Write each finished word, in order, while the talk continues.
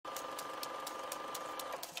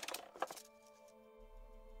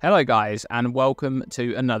Hello guys, and welcome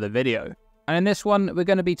to another video. And in this one, we're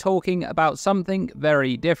going to be talking about something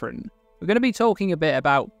very different. We're going to be talking a bit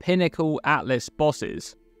about Pinnacle Atlas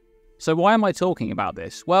bosses. So why am I talking about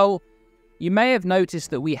this? Well, you may have noticed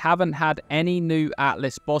that we haven't had any new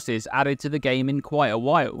Atlas bosses added to the game in quite a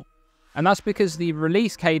while. And that's because the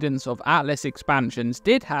release cadence of Atlas expansions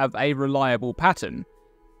did have a reliable pattern.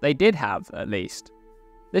 They did have, at least.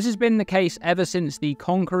 This has been the case ever since the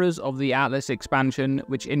Conquerors of the Atlas expansion,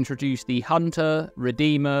 which introduced the Hunter,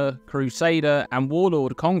 Redeemer, Crusader, and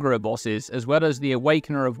Warlord Conqueror bosses, as well as the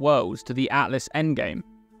Awakener of Worlds to the Atlas endgame,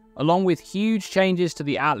 along with huge changes to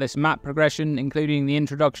the Atlas map progression, including the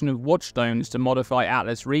introduction of Watchstones to modify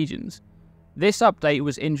Atlas regions. This update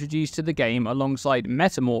was introduced to the game alongside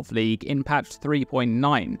Metamorph League in patch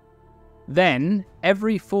 3.9. Then,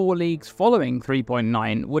 every 4 leagues following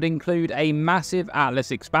 3.9 would include a massive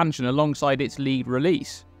Atlas expansion alongside its league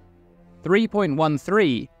release.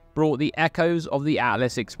 3.13 brought the Echoes of the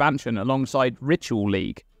Atlas expansion alongside Ritual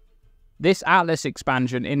League. This Atlas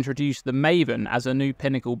expansion introduced the Maven as a new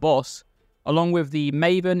Pinnacle boss, along with the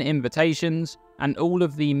Maven Invitations and all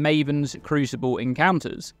of the Maven's Crucible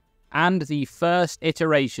encounters, and the first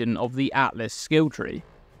iteration of the Atlas skill tree.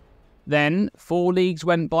 Then, 4 leagues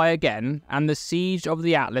went by again, and the Siege of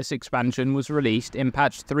the Atlas expansion was released in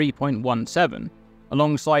patch 3.17,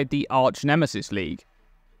 alongside the Arch Nemesis League.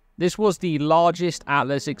 This was the largest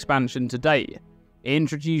Atlas expansion to date. It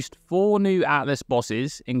introduced 4 new Atlas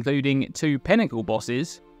bosses, including 2 Pinnacle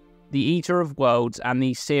bosses, the Eater of Worlds and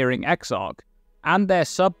the Searing Exarch, and their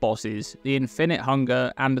sub-bosses, the Infinite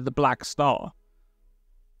Hunger and the Black Star.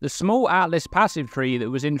 The small Atlas passive tree that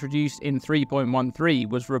was introduced in 3.13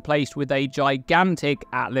 was replaced with a gigantic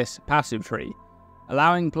Atlas passive tree,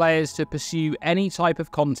 allowing players to pursue any type of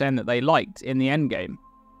content that they liked in the endgame.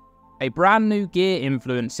 A brand new gear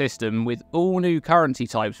influence system with all new currency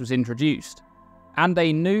types was introduced, and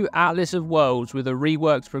a new Atlas of Worlds with a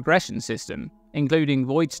reworked progression system, including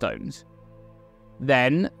Voidstones.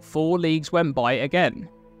 Then, 4 leagues went by again,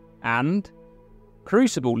 and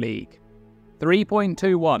Crucible League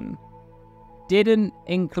 3.21 didn't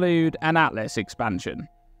include an Atlas expansion.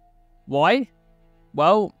 Why?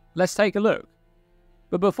 Well, let's take a look.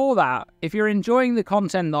 But before that, if you're enjoying the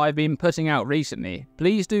content that I've been putting out recently,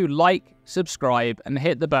 please do like, subscribe, and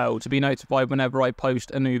hit the bell to be notified whenever I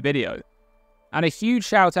post a new video. And a huge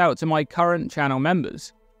shout out to my current channel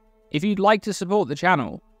members. If you'd like to support the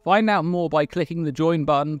channel, find out more by clicking the join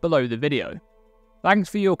button below the video. Thanks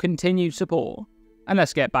for your continued support, and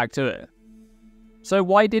let's get back to it. So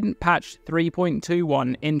why didn't patch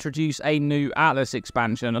 3.21 introduce a new Atlas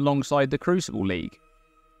expansion alongside the Crucible League?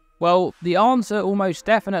 Well, the answer almost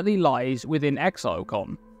definitely lies within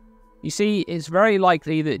ExileCon. You see, it's very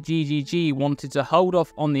likely that GGG wanted to hold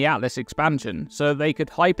off on the Atlas expansion so they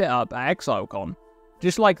could hype it up at ExileCon,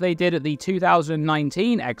 just like they did at the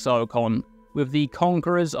 2019 ExileCon with the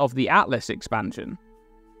Conquerors of the Atlas expansion.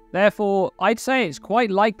 Therefore, I'd say it's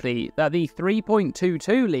quite likely that the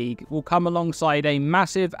 3.22 League will come alongside a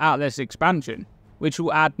massive Atlas expansion, which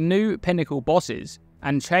will add new Pinnacle bosses,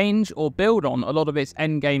 and change or build on a lot of its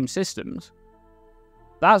endgame systems.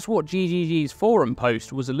 That's what GGG's forum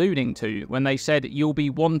post was alluding to when they said you'll be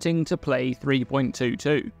wanting to play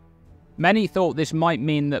 3.22. Many thought this might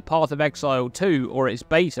mean that Path of Exile 2 or its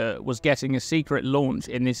beta was getting a secret launch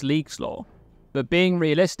in this league slot, but being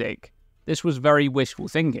realistic, this was very wishful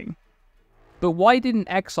thinking. But why didn't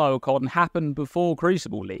ExileCon happen before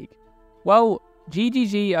Crucible League? Well,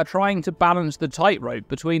 GGG are trying to balance the tightrope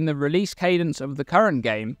between the release cadence of the current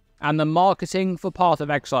game and the marketing for Path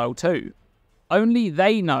of Exile 2. Only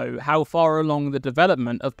they know how far along the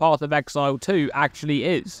development of Path of Exile 2 actually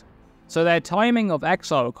is, so their timing of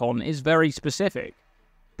ExileCon is very specific.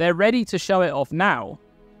 They're ready to show it off now,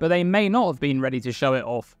 but they may not have been ready to show it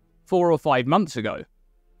off 4 or 5 months ago.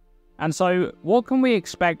 And so, what can we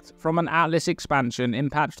expect from an Atlas expansion in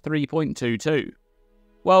patch 3.22?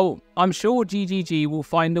 Well, I'm sure GGG will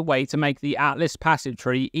find a way to make the Atlas passive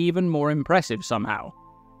tree even more impressive somehow.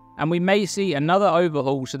 And we may see another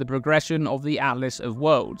overhaul to the progression of the Atlas of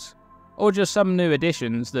Worlds, or just some new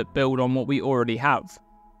additions that build on what we already have.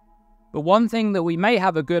 But one thing that we may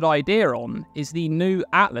have a good idea on is the new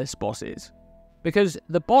Atlas bosses, because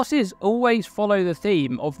the bosses always follow the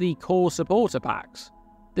theme of the core supporter packs.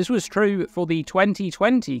 This was true for the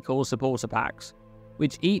 2020 core supporter packs,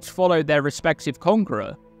 which each followed their respective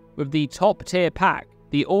conqueror, with the top tier pack,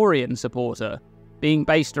 the Orion supporter, being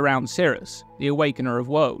based around Cirrus, the Awakener of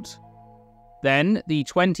Worlds. Then, the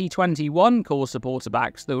 2021 core supporter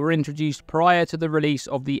packs that were introduced prior to the release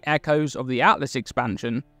of the Echoes of the Atlas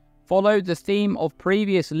expansion followed the theme of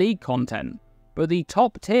previous League content, but the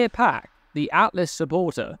top tier pack, the Atlas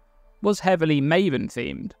Supporter, was heavily Maven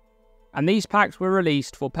themed, and these packs were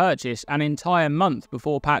released for purchase an entire month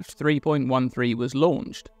before patch 3.13 was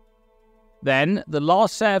launched. Then, the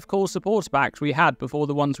last set of core supporter packs we had before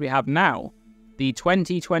the ones we have now, the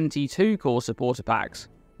 2022 core supporter packs,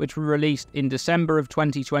 which were released in December of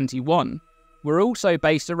 2021, were also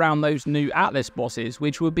based around those new Atlas bosses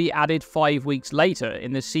which would be added 5 weeks later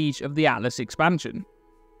in the Siege of the Atlas expansion.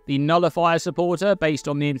 The Nullifier supporter based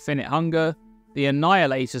on the Infinite Hunger, the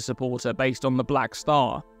Annihilator supporter based on the Black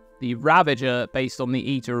Star, the Ravager based on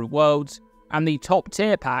the Eater of Worlds, and the top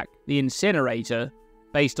tier pack, the Incinerator,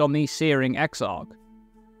 based on the Searing Exarch.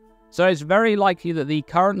 So it's very likely that the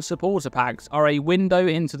current supporter packs are a window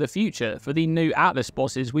into the future for the new Atlas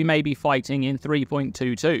bosses we may be fighting in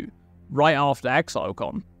 3.22, right after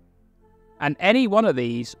ExileCon. And any one of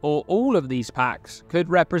these, or all of these packs, could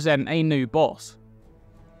represent a new boss.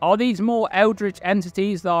 Are these more Eldritch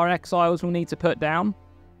entities that our exiles will need to put down?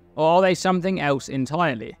 Or are they something else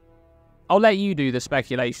entirely? I'll let you do the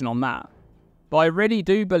speculation on that. But I really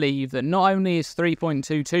do believe that not only is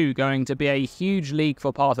 3.22 going to be a huge league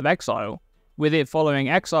for Path of Exile, with it following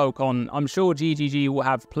ExileCon, I'm sure GGG will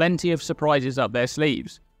have plenty of surprises up their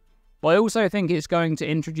sleeves. But I also think it's going to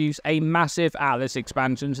introduce a massive Atlas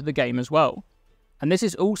expansion to the game as well. And this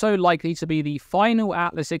is also likely to be the final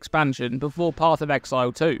Atlas expansion before Path of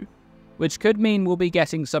Exile 2, which could mean we'll be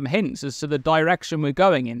getting some hints as to the direction we're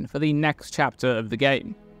going in for the next chapter of the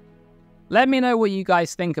game. Let me know what you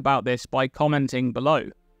guys think about this by commenting below.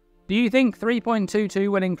 Do you think 3.22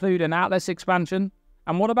 will include an Atlas expansion?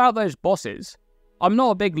 And what about those bosses? I'm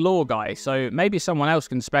not a big lore guy, so maybe someone else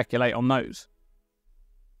can speculate on those.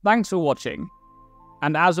 Thanks for watching,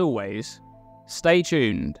 and as always, stay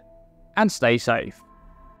tuned and stay safe.